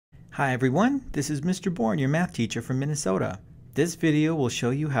Hi everyone, this is Mr. Bourne, your math teacher from Minnesota. This video will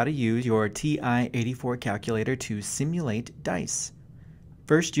show you how to use your TI-84 calculator to simulate dice.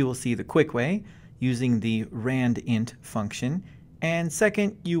 First, you will see the quick way using the RandInt function, and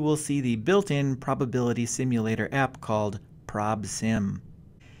second, you will see the built-in probability simulator app called Prob Sim.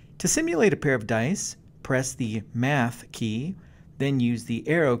 To simulate a pair of dice, press the Math key, then use the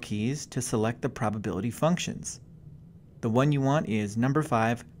arrow keys to select the probability functions. The one you want is number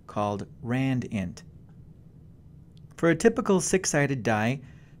 5, called RandInt. For a typical six-sided die,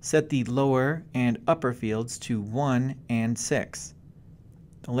 set the lower and upper fields to 1 and 6.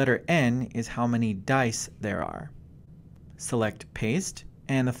 The letter N is how many dice there are. Select Paste,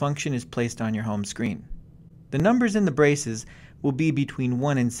 and the function is placed on your home screen. The numbers in the braces will be between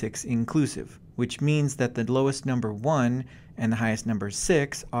 1 and 6 inclusive, which means that the lowest number 1 and the highest number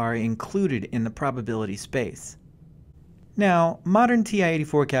 6 are included in the probability space. Now, modern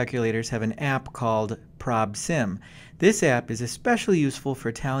TI-84 calculators have an app called Prob Sim. This app is especially useful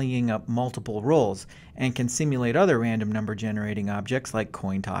for tallying up multiple rolls and can simulate other random number generating objects like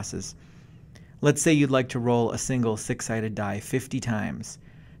coin tosses. Let's say you'd like to roll a single six-sided die 50 times.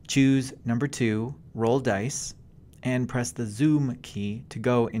 Choose number 2, roll dice, and press the zoom key to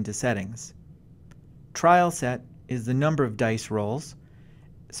go into settings. Trial set is the number of dice rolls,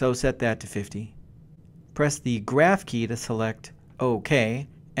 so set that to 50. Press the graph key to select OK,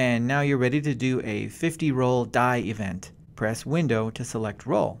 and now you're ready to do a 50-roll die event. Press Window to select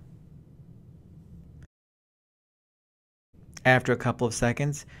Roll. After a couple of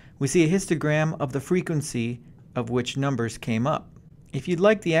seconds, we see a histogram of the frequency of which numbers came up. If you'd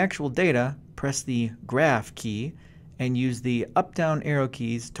like the actual data, press the Graph key and use the up-down arrow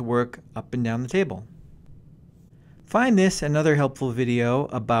keys to work up and down the table. Find this and other helpful video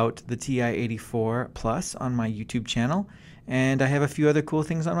about the TI-84 Plus on my YouTube channel, and I have a few other cool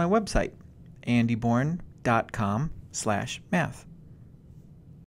things on my website, andybourne.com/math.